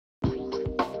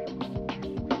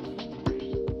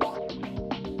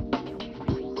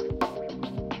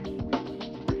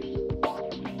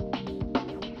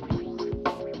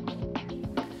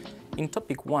in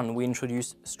topic 1, we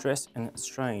introduce stress and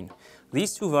strain.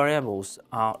 These two variables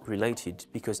are related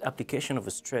because application of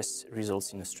a stress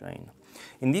results in a strain.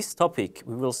 In this topic,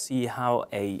 we will see how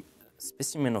a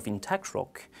specimen of intact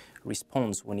rock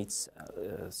responds when it's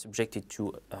subjected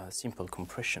to simple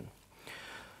compression.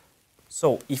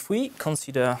 So, if we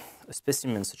consider a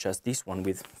specimen such as this one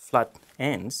with flat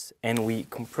ends and we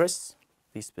compress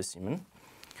this specimen,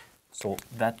 so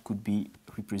that could be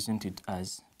represented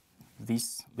as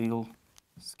this little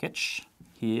sketch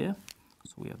here.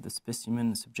 So we have the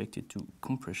specimen subjected to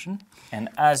compression, and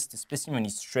as the specimen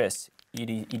is stressed,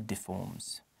 it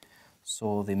deforms.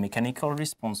 So the mechanical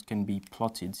response can be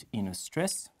plotted in a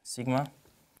stress, sigma,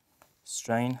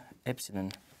 strain,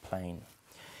 epsilon plane.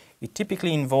 It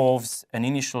typically involves an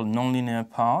initial nonlinear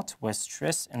part where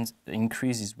stress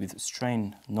increases with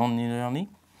strain nonlinearly,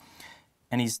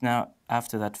 and is now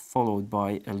after that followed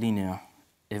by a linear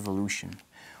evolution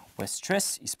where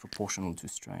stress is proportional to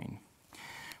strain.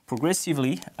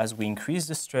 Progressively, as we increase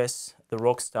the stress, the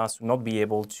rock starts to not be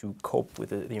able to cope with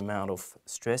the amount of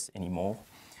stress anymore,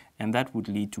 and that would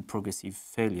lead to progressive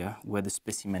failure where the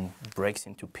specimen breaks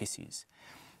into pieces.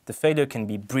 The failure can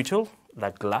be brittle,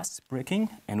 like glass breaking,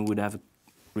 and would have a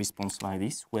response like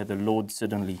this, where the load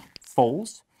suddenly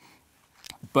falls.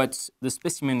 But the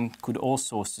specimen could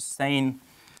also sustain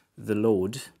the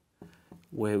load,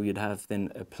 where we'd have then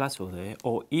a plateau there,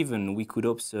 or even we could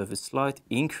observe a slight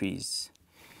increase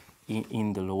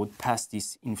in the load past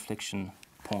this inflection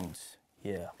point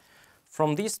here.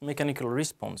 From this mechanical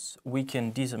response, we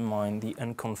can determine the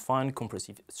unconfined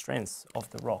compressive strength of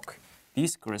the rock.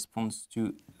 This corresponds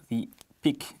to the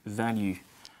peak value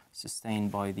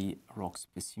sustained by the rock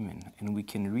specimen, and we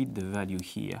can read the value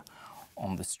here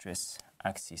on the stress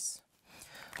axis.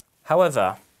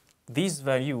 However, this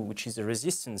value, which is a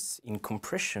resistance in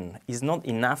compression, is not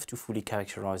enough to fully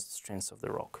characterize the strength of the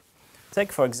rock.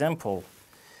 Take, for example,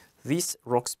 this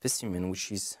rock specimen,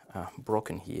 which is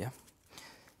broken here.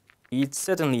 It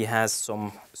certainly has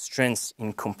some strength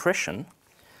in compression,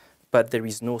 but there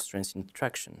is no strength in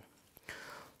traction.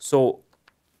 So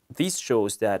this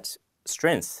shows that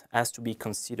strength has to be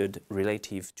considered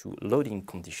relative to loading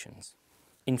conditions.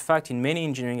 In fact, in many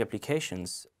engineering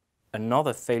applications,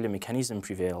 another failure mechanism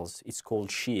prevails. It's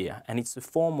called shear, and it's a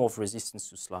form of resistance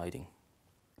to sliding.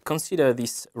 Consider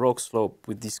this rock slope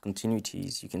with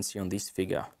discontinuities you can see on this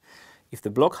figure. If the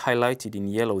block highlighted in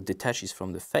yellow detaches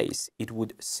from the face, it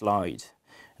would slide.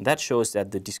 And that shows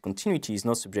that the discontinuity is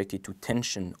not subjected to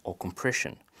tension or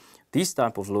compression. This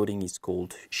type of loading is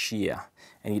called shear,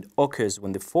 and it occurs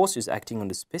when the forces acting on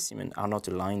the specimen are not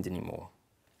aligned anymore.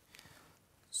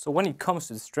 So when it comes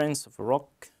to the strength of a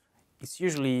rock, it's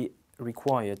usually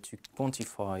required to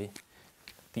quantify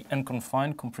the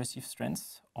unconfined compressive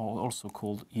strength, or also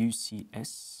called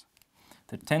UCS,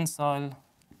 the tensile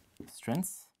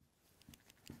strength,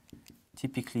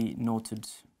 typically noted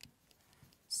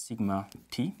sigma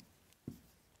T.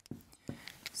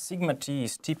 Sigma T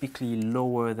is typically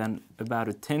lower than about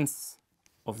a tenth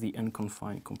of the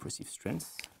unconfined compressive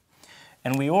strength.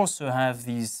 And we also have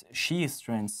these shear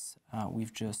strengths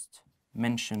we've just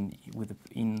mentioned with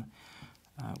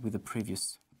the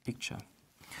previous picture.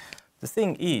 The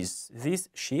thing is, this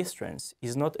shear strength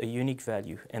is not a unique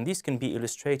value, and this can be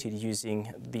illustrated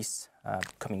using this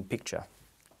coming picture.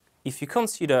 If you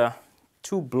consider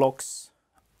two blocks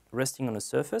resting on a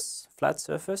surface, flat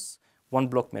surface, one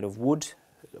block made of wood,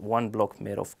 one block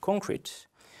made of concrete,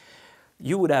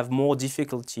 you would have more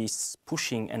difficulties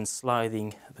pushing and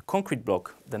sliding the concrete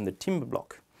block than the timber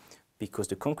block, because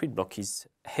the concrete block is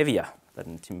heavier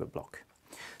than the timber block.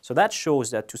 So that shows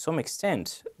that to some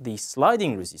extent the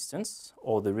sliding resistance,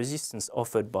 or the resistance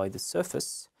offered by the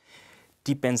surface,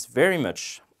 depends very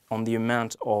much on the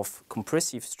amount of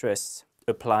compressive stress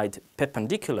applied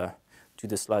perpendicular to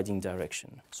the sliding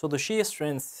direction. So the shear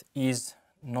strength is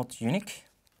not unique.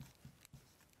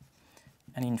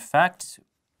 And in fact,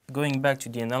 going back to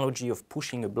the analogy of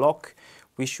pushing a block,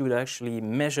 we should actually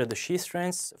measure the shear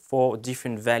strength for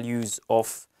different values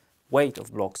of weight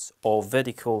of blocks or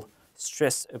vertical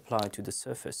stress applied to the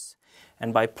surface.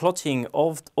 And by plotting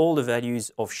all the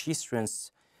values of shear strength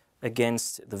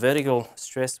against the vertical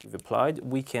stress we've applied,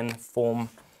 we can form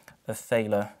a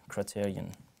failure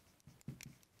criterion.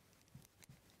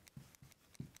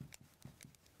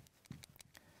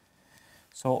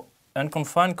 So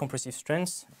unconfined compressive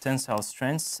strength, tensile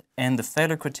strength, and the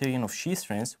failure criterion of shear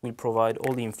strength will provide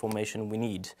all the information we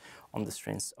need on the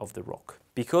strength of the rock.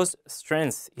 Because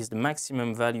strength is the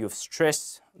maximum value of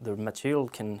stress the material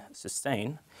can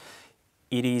sustain,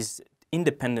 it is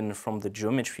independent from the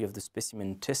geometry of the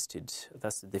specimen tested.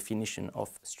 That's the definition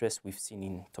of stress we've seen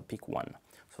in topic 1.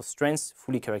 So strengths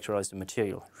fully characterize the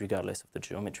material, regardless of the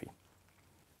geometry.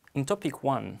 In topic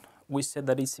 1, we said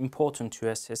that it's important to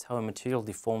assess how a material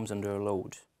deforms under a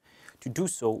load. To do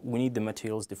so, we need the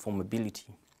material's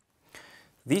deformability.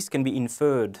 This can be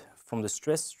inferred from the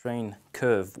stress-strain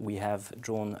curve we have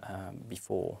drawn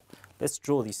before. Let's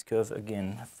draw this curve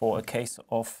again for a case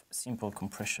of simple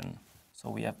compression. So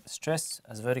we have stress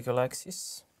as vertical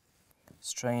axis,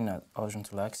 strain at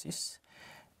horizontal axis,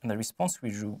 and the response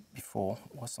we drew before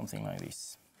was something like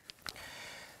this.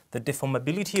 The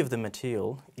deformability of the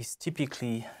material is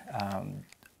typically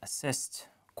assessed,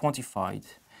 quantified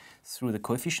through the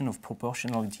coefficient of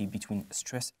proportionality between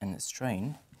stress and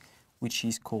strain, which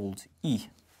is called E,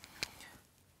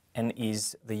 and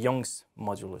is the Young's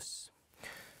modulus.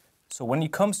 So when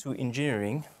it comes to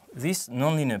engineering, this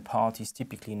nonlinear part is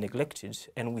typically neglected,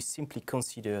 and we simply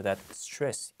consider that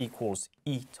stress equals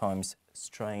E times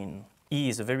strain. E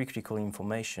is a very critical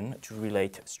information to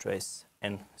relate stress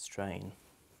and strain.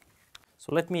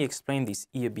 So let me explain this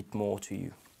E a bit more to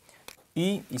you.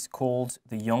 E is called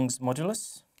the Young's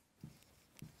modulus.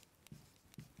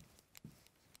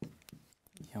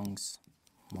 Young's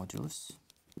modulus.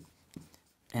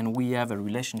 And we have a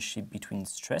relationship between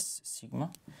stress,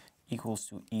 sigma, equals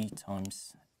to E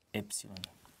times epsilon.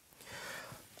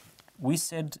 We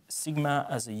said sigma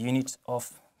as a unit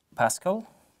of Pascal.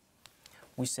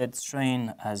 We said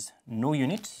strain as no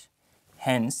unit,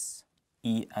 hence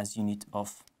E as unit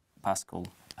of Pascal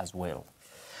as well.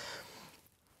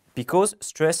 Because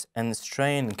stress and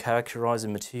strain characterize a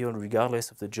material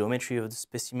regardless of the geometry of the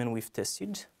specimen we've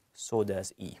tested, so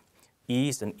does E. E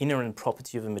is an inherent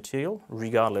property of a material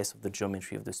regardless of the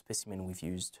geometry of the specimen we've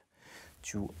used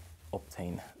to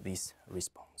obtain this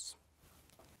response.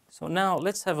 So now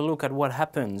let's have a look at what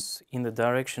happens in the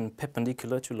direction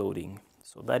perpendicular to loading.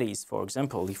 So that is, for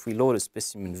example, if we load a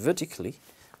specimen vertically,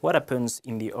 what happens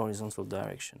in the horizontal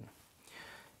direction?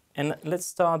 And let's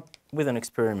start with an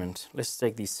experiment. Let's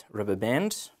take this rubber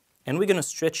band and we're going to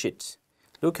stretch it.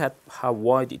 Look at how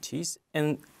wide it is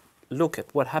and look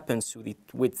at what happens to the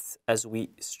width as we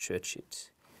stretch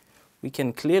it. We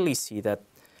can clearly see that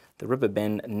the rubber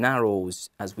band narrows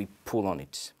as we pull on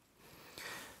it.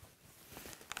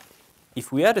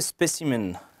 If we had a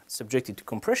specimen subjected to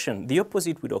compression, the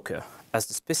opposite would occur. As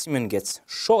the specimen gets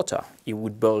shorter, it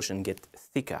would bulge and get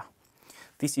thicker.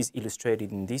 This is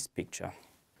illustrated in this picture.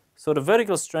 So the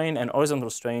vertical strain and horizontal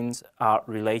strains are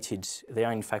related. They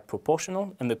are in fact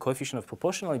proportional, and the coefficient of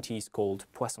proportionality is called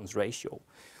Poisson's ratio.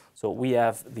 So we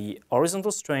have the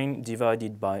horizontal strain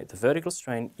divided by the vertical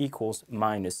strain equals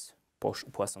minus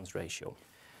Poisson's ratio.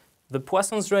 The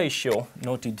Poisson's ratio,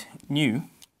 noted nu,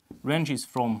 ranges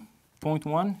from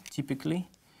 0.1 typically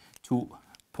to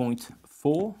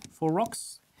 0.4 for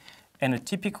rocks, and a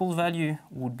typical value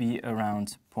would be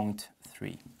around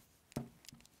 0.3.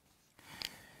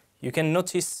 You can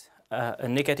notice a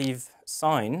negative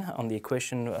sign on the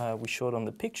equation we showed on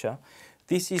the picture.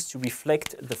 This is to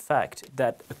reflect the fact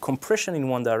that a compression in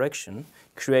one direction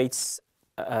creates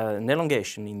an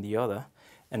elongation in the other,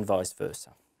 and vice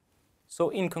versa. So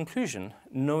in conclusion,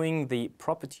 knowing the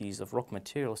properties of rock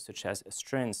materials such as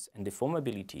strength and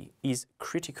deformability is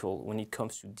critical when it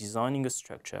comes to designing a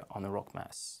structure on a rock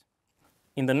mass.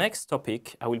 In the next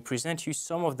topic, I will present you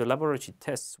some of the laboratory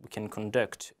tests we can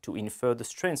conduct to infer the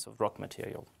strengths of rock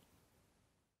material.